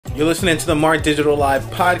You're listening to the Mark Digital Live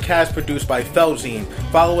podcast produced by Felzine.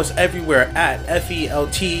 Follow us everywhere at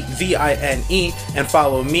FELTZINE and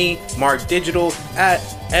follow me, Mark Digital, at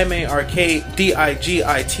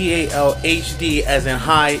MarkDigitalHD as in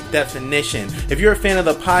high definition. If you're a fan of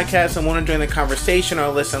the podcast and want to join the conversation or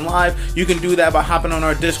listen live, you can do that by hopping on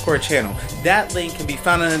our Discord channel. That link can be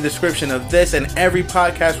found in the description of this and every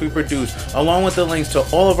podcast we produce, along with the links to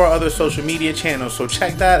all of our other social media channels. So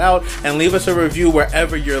check that out and leave us a review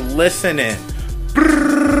wherever you're listening.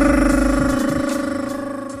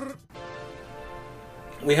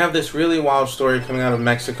 We have this really wild story coming out of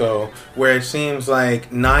Mexico where it seems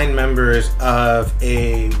like 9 members of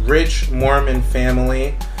a rich Mormon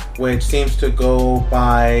family, which seems to go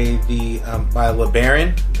by by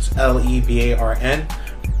LeBaron, it's Lebarn.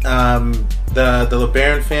 The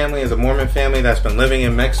LeBaron family is a Mormon family that's been living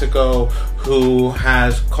in Mexico who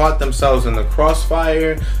has caught themselves in the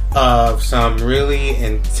crossfire of some really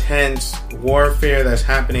intense warfare that's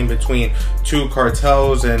happening between 2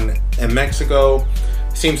 cartels in Mexico.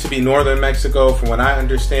 Seems to be northern Mexico, from what I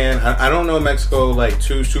understand. I don't know Mexico like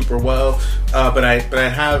too super well, but I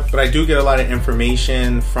do get a lot of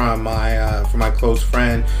information from my close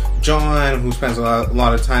friend John, who spends a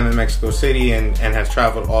lot of time in Mexico City and has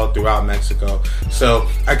traveled all throughout Mexico. So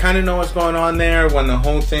I kind of know what's going on there. When the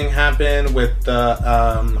whole thing happened with the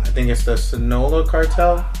I think it's the Sinaloa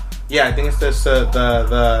cartel. Yeah, I think it's the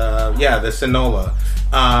Sinaloa.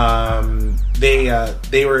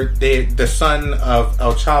 The son of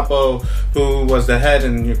El Chapo, who was the head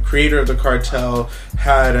and creator of the cartel,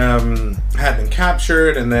 had been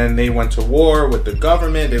captured, and then they went to war with the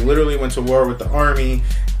government. They literally went to war with the army,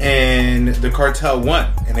 and the cartel won,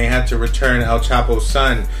 and they had to return El Chapo's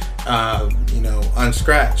son,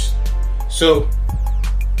 unscratched. So,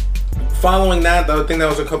 following that, I think that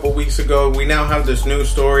was a couple weeks ago, we now have this new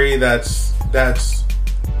story that's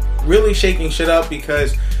really shaking shit up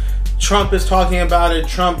because Trump is talking about it.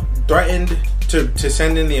 Trump threatened to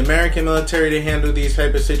send in the American military to handle these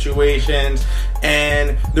type of situations.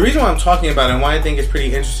 And the reason why I'm talking about it and why I think it's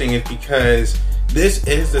pretty interesting is because this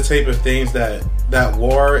is the type of things that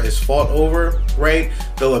war is fought over, right?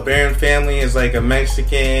 The LeBaron family is like a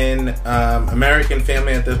Mexican American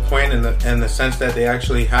family at this point, in the sense that they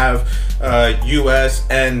actually have U.S.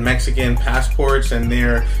 and Mexican passports, and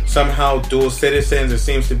they're somehow dual citizens. It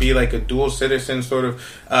seems to be like a dual citizen sort of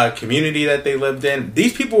community that they lived in.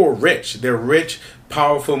 These people were rich. They're rich,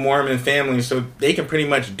 powerful Mormon families, so they can pretty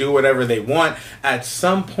much do whatever they want. At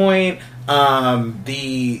some point,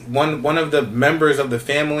 the one of the members of the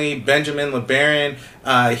family, Benjamin LeBaron,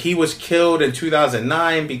 he was killed in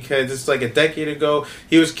 2009 because it's like a decade ago.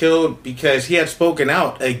 He was killed because he had spoken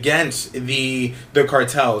out against the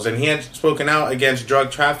cartels, and he had spoken out against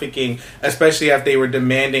drug trafficking, especially after they were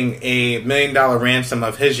demanding a $1 million ransom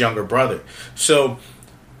of his younger brother. So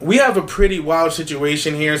we have a pretty wild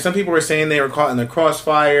situation here. Some people were saying they were caught in the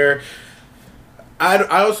crossfire.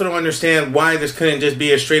 I also don't understand why this couldn't just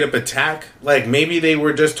be a straight up attack. Like, maybe they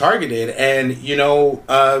were just targeted, and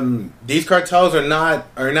these cartels are not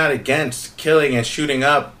against killing and shooting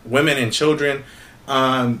up women and children,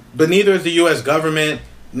 but neither is the U.S. government.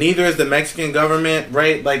 Neither is the Mexican government,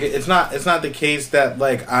 right? Like, it's not the case that,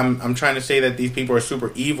 like, I'm trying to say that these people are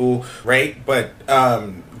super evil, right? But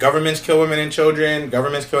governments kill women and children.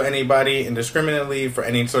 Governments kill anybody indiscriminately for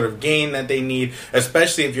any sort of gain that they need,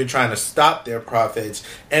 especially if you're trying to stop their profits.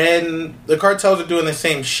 And the cartels are doing the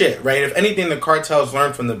same shit, right? If anything, the cartels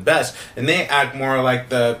learn from the best, and they act more like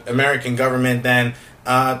the American government than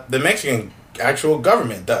the Mexican actual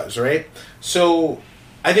government does, right? So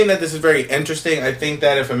I think that this is very interesting. I think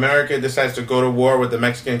that if America decides to go to war with the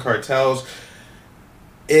Mexican cartels,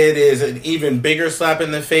 it is an even bigger slap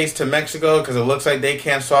in the face to Mexico, because it looks like they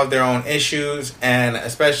can't solve their own issues, and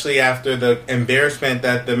especially after the embarrassment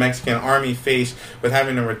that the Mexican army faced with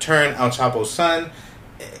having to return El Chapo's son,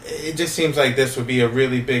 it just seems like this would be a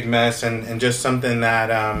really big mess, and just something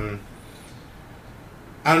that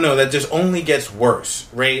I don't know, that just only gets worse,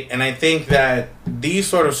 right? And I think that these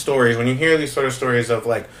sort of stories, when you hear these sort of stories of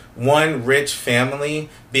like one rich family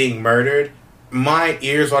being murdered, my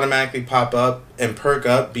ears automatically pop up and perk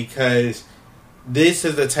up, because this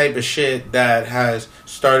is the type of shit that has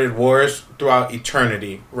started wars throughout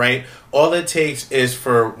eternity, right? All it takes is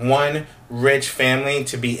for one rich family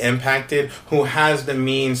to be impacted who has the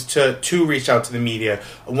means to reach out to the media.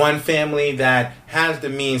 One family that has the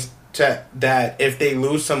means that if they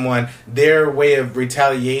lose someone, their way of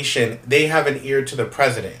retaliation, they have an ear to the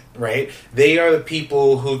president, right? They are the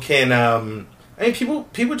people who can, people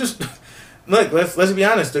just, look, let's be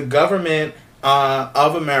honest, the government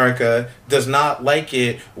of America does not like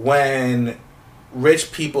it when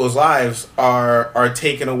rich people's lives are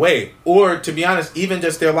taken away, or to be honest, even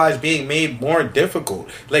just their lives being made more difficult.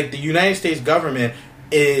 Like the United States government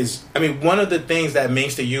is, I mean, one of the things that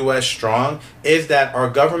makes the U.S. strong is that our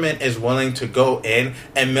government is willing to go in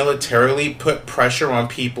and militarily put pressure on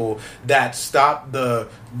people that stop the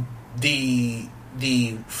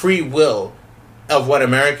free will of what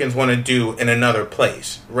Americans want to do in another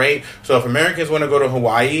place, right? So if Americans want to go to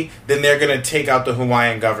Hawaii, then they're going to take out the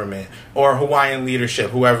Hawaiian government or Hawaiian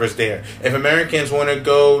leadership, whoever's there. If Americans want to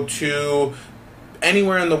go to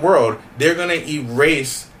anywhere in the world, they're going to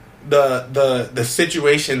erase the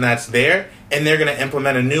situation that's there, and they're going to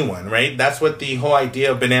implement a new one, right? That's what the whole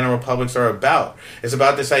idea of banana republics are about. It's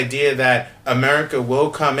about this idea that America will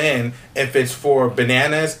come in if it's for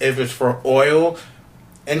bananas, if it's for oil,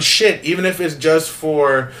 and shit, even if it's just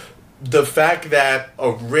for the fact that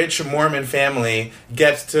a rich Mormon family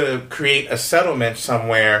gets to create a settlement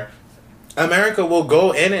somewhere, America will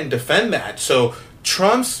go in and defend that. So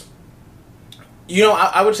Trump's, you know,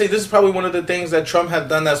 I would say this is probably one of the things that Trump has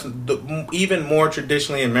done that's even more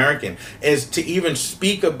traditionally American, is to even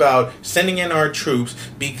speak about sending in our troops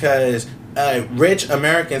because rich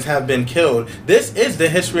Americans have been killed. This is the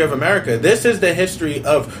history of America. This is the history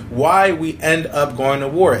of why we end up going to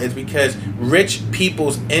war. It's because rich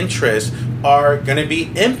people's interests are going to be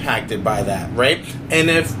impacted by that, right? And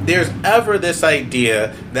if there's ever this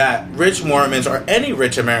idea that rich Mormons or any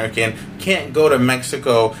rich American can't go to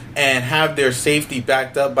Mexico and have their safety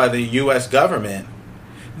backed up by the U.S. government,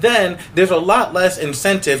 then there's a lot less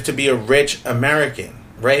incentive to be a rich American,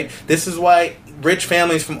 right? This is why rich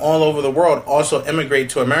families from all over the world also immigrate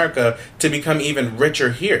to America to become even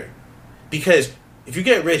richer here. Because if you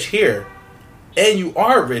get rich here, and you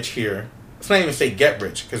are rich here, let's not even say get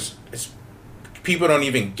rich, because people don't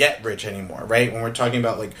even get rich anymore, right? When we're talking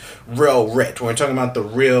about like real rich, when we're talking about the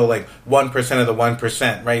real like 1% of the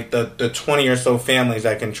 1%, right? The 20 or so families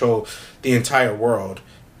that control the entire world.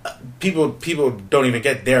 People don't even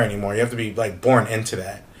get there anymore. You have to be like born into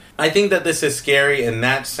that. I think that this is scary in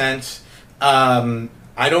that sense.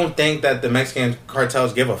 I don't think that the Mexican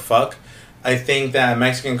cartels give a fuck. I think that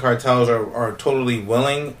Mexican cartels are totally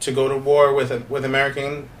willing to go to war with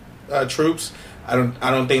American troops. I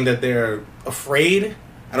don't think that they're afraid.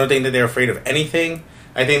 I don't think that they're afraid of anything.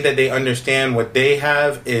 I think that they understand what they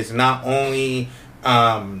have is not only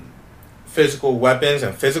physical weapons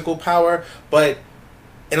and physical power, but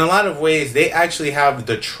in a lot of ways they actually have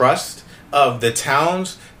the trust of the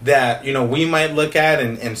towns that, you know, we might look at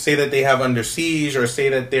and say that they have under siege or say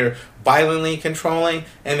that they're violently controlling,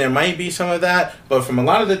 and there might be some of that, but from a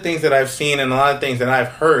lot of the things that I've seen and a lot of things that I've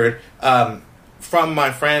heard from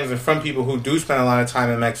my friends and from people who do spend a lot of time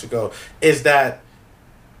in Mexico, is that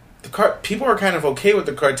people are kind of okay with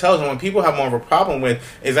the cartels, and what people have more of a problem with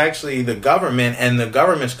is actually the government and the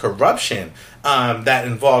government's corruption that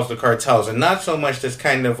involves the cartels, and not so much this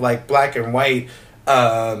kind of like black and white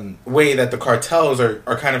way that the cartels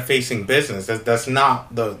are kind of facing business. That's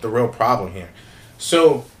not the real problem here.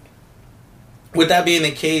 So with that being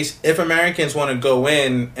the case, if Americans want to go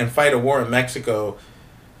in and fight a war in Mexico,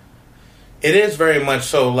 it is very much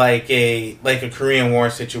so like a Korean War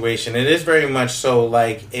situation. It is very much so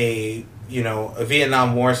like a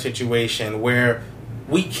Vietnam War situation where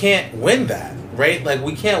we can't win that, right? Like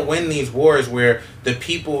we can't win these wars where the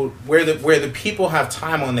people have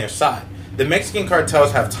time on their side. The Mexican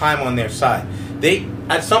cartels have time on their side.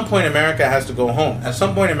 At some point, America has to go home. At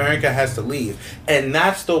some point, America has to leave. And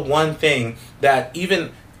that's the one thing that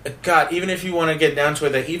even if you want to get down to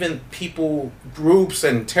it, that even people, groups,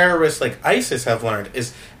 and terrorists like ISIS have learned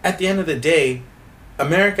is, at the end of the day,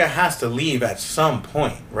 America has to leave at some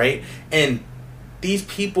point, right? And these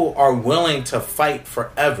people are willing to fight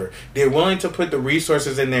forever. They're willing to put the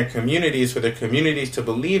resources in their communities for their communities to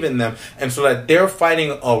believe in them, and so that they're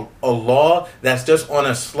fighting a law that's just on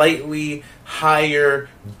a slightly higher,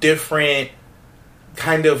 different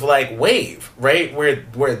kind of like wave, right?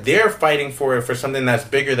 Where they're fighting for something that's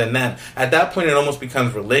bigger than them. At that point, it almost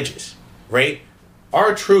becomes religious, right?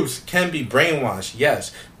 Our troops can be brainwashed,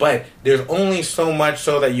 yes, but there's only so much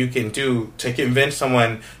so that you can do to convince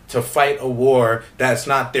someone to fight a war that's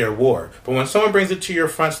not their war. But when someone brings it to your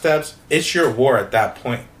front steps, it's your war at that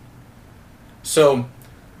point. So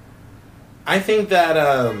I think that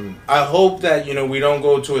I hope that, we don't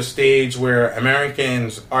go to a stage where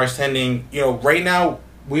Americans are sending, right now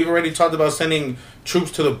we've already talked about sending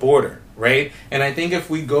troops to the border, right? And I think if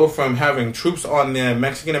we go from having troops on the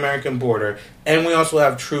Mexican-American border and we also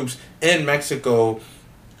have troops in Mexico,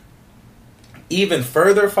 even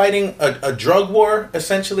further fighting a drug war,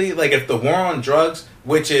 essentially. Like, if the war on drugs,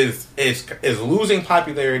 which is losing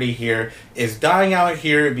popularity here, is dying out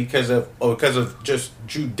here because of just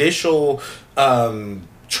judicial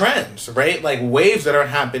trends, right? Like, waves that are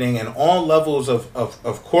happening in all levels of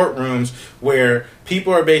courtrooms, where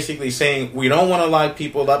people are basically saying, we don't want to lock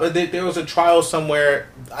people up. There was a trial somewhere,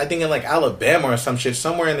 I think in like Alabama or some shit,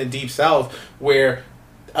 somewhere in the deep South, where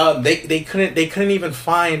they couldn't even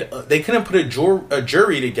find, they couldn't put a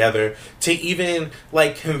jury together to even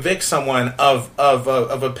like convict someone of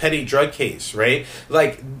a petty drug case, right?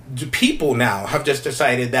 Like, people now have just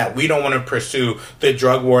decided that we don't want to pursue the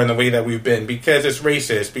drug war in the way that we've been, because it's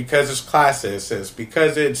racist, because it's classist,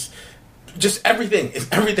 because it's just everything. It's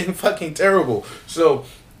everything fucking terrible. So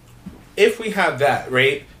if we have that,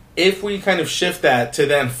 right? If we kind of shift that to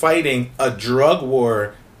then fighting a drug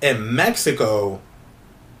war in Mexico,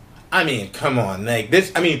 I mean, come on, like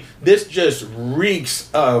this. I mean, this just reeks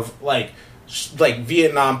of like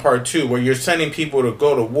Vietnam Part 2, where you're sending people to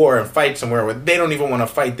go to war and fight somewhere where they don't even want to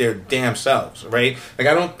fight their damn selves, right? Like,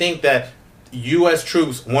 I don't think that U.S.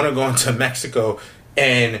 troops want to go into Mexico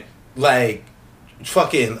and like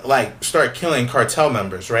fucking like start killing cartel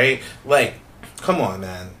members, right? Like, come on,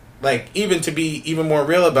 man. Like, even to be even more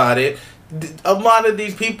real about it, a lot of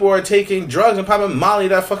these people are taking drugs and popping Molly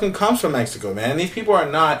that fucking comes from Mexico, man. These people are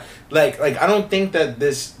not like I don't think that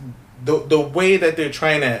this the way that they're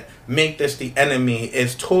trying to make this the enemy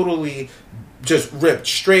is totally just ripped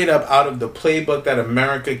straight up out of the playbook that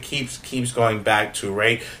America keeps going back to,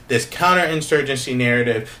 right? This counterinsurgency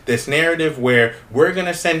narrative, this narrative where we're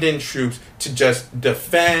gonna send in troops to just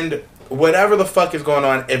defend whatever the fuck is going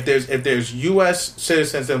on. If there's U.S.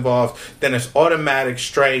 citizens involved, then it's automatic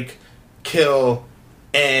strike, kill,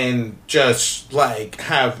 and just like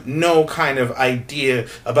have no kind of idea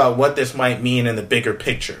about what this might mean in the bigger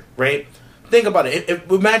picture, right? Think about it.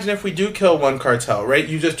 Imagine if we do kill one cartel, right?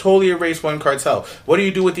 You just totally erase one cartel. What do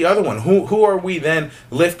you do with the other one? Who are we then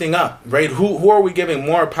lifting up, right? Who are we giving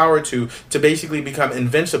more power to basically become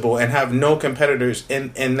invincible and have no competitors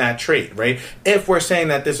in that trait, right? If we're saying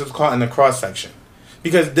that this is caught in the cross section.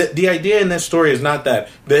 Because the idea in this story is not that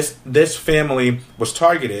this family was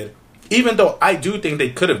targeted, even though I do think they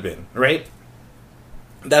could have been, right?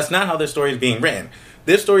 That's not how this story is being written.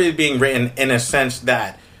 This story is being written in a sense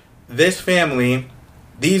that this family,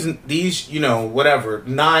 these whatever,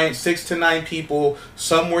 6 to 9 people,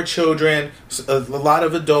 some were children, a lot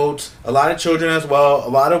of adults, a lot of children as well, a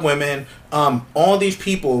lot of women. All these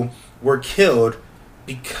people were killed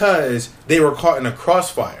because they were caught in a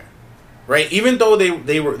crossfire, right? Even though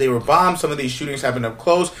they were bombed, some of these shootings happened up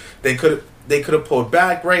close. They could have pulled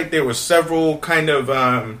back, right? There were several things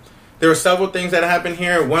that happened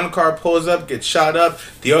here. One car pulls up, gets shot up.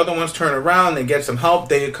 The other ones turn around, they get some help,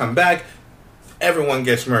 they come back. Everyone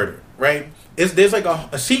gets murdered, right? There's like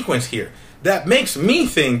a sequence here that makes me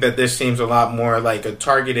think that this seems a lot more like a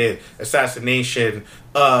targeted assassination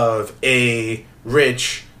of a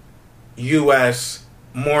rich U.S.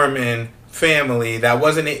 Mormon family that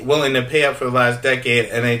wasn't willing to pay up for the last decade,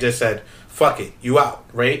 and they just said, fuck it, you out,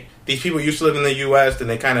 right? These people used to live in the U.S., then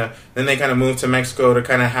they kind of moved to Mexico to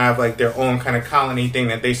kind of have like their own kind of colony thing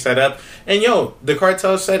that they set up. And the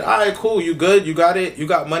cartel said, all right, cool, you good, you got it, you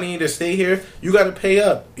got money to stay here, you got to pay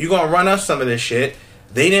up, you gonna run us some of this shit.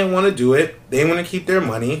 They didn't want to do it. They want to keep their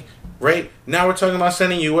money, right? Now we're talking about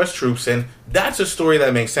sending U.S. troops in. That's a story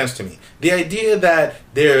that makes sense to me. The idea that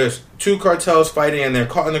there's 2 cartels fighting and they're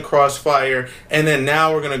caught in the crossfire, and then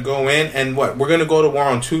now we're gonna go in and we're gonna go to war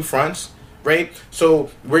on 2 fronts. Right? So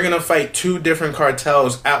we're going to fight 2 different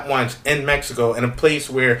cartels at once in Mexico in a place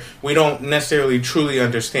where we don't necessarily truly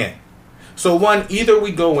understand. So either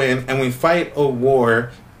we go in and we fight a war,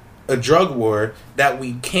 a drug war that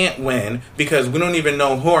we can't win because we don't even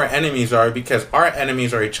know who our enemies are, because our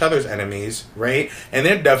enemies are each other's enemies, right? And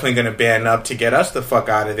they're definitely going to band up to get us the fuck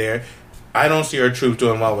out of there. I don't see our troops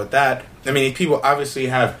doing well with that. I mean, people obviously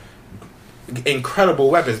have incredible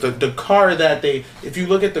weapons. The car that if you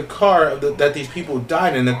look at the car that these people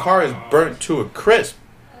died in, the car is burnt to a crisp.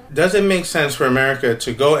 Does it make sense for America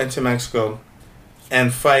to go into Mexico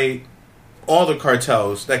and fight all the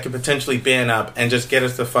cartels that could potentially band up and just get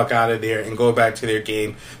us the fuck out of there and go back to their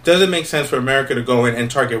game? Does it make sense for America to go in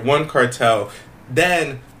and target one cartel,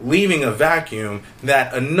 then leaving a vacuum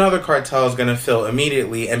that another cartel is going to fill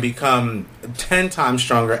immediately and become 10 times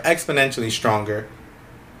stronger, exponentially stronger?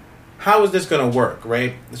 How is this going to work,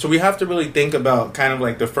 right? So we have to really think about kind of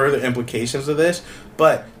like the further implications of this.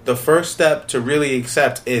 But the first step to really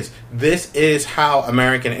accept is this is how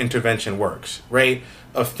American intervention works, right?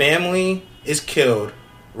 A family is killed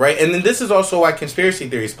right? And then this is also why conspiracy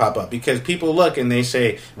theories pop up, because people look and they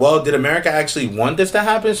say, well, did America actually want this to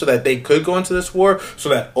happen so that they could go into this war, so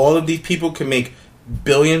that all of these people can make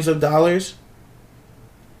billions of dollars?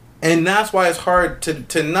 And that's why it's hard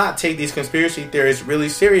to not take these conspiracy theories really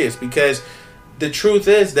serious, because the truth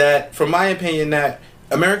is that, from my opinion, that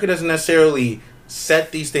America doesn't necessarily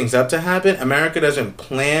set these things up to happen. America doesn't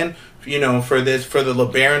plan, for this, for the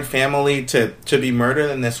LeBaron family to be murdered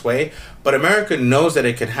in this way. But America knows that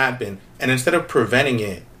it could happen. And instead of preventing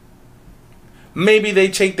it, maybe they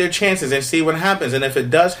take their chances and see what happens. And if it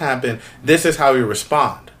does happen, this is how we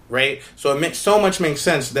respond, right? So it makes so much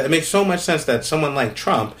sense that someone like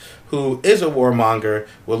Trump, who is a warmonger,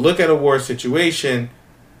 will look at a war situation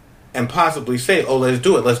and possibly say, oh, let's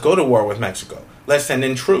do it. Let's go to war with Mexico. Let's send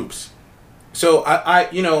in troops. So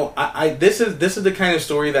this is the kind of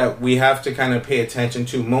story that we have to kind of pay attention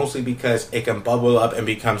to, mostly because it can bubble up and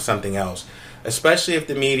become something else, especially if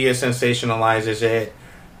the media sensationalizes it.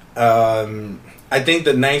 I think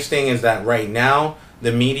the nice thing is that right now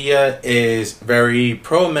the media is very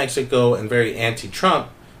pro-Mexico and very anti-Trump.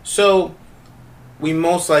 So we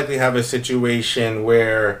most likely have a situation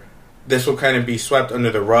where this will kind of be swept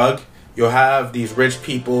under the rug. You'll have these rich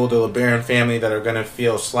people, the LeBaron family, that are going to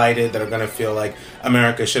feel slighted, that are going to feel like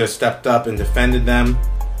America should have stepped up and defended them.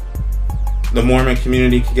 The Mormon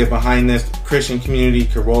community could get behind this. The Christian community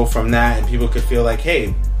could roll from that, and people could feel like, hey,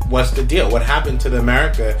 what's the deal? What happened to the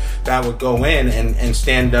America that would go in and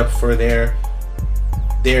stand up for their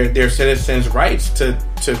citizens' rights to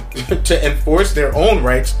enforce their own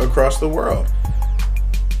rights across the world?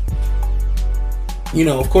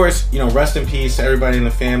 Of course, rest in peace to everybody in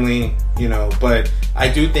the family, but I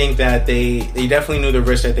do think that they definitely knew the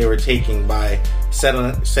risk that they were taking by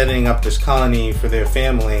setting up this colony for their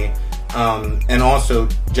family, and also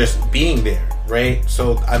just being there, right?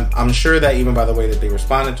 So I'm sure that even by the way that they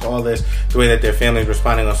responded to all this, the way that their family is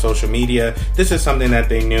responding on social media, this is something that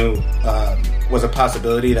they knew was a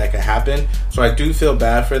possibility that could happen. So I do feel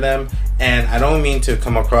bad for them. And I don't mean to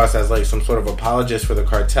come across as like some sort of apologist for the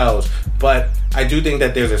cartels, but I do think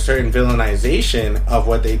that there's a certain villainization of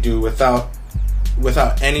what they do without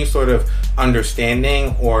any sort of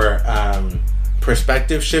understanding or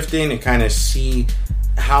perspective shifting to kind of see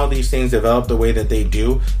how these things develop the way that they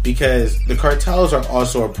do, because the cartels are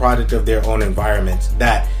also a product of their own environments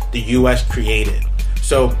that the U.S. created.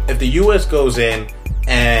 So if the U.S. goes in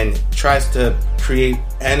and tries to create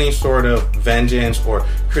any sort of vengeance or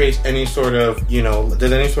creates any sort of,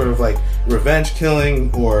 does any sort of like revenge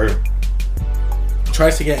killing or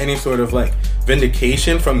tries to get any sort of like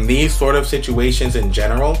vindication from these sort of situations in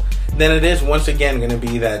general, then it is once again going to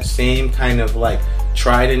be that same kind of like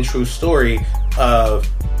tried and true story of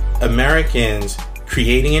Americans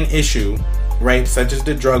creating an issue, right, such as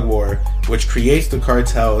the drug war, which creates the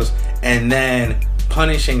cartels, and then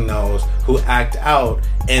punishing those who act out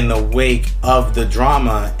in the wake of the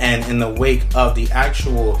drama and in the wake of the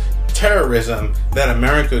actual terrorism that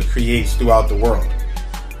America creates throughout the world.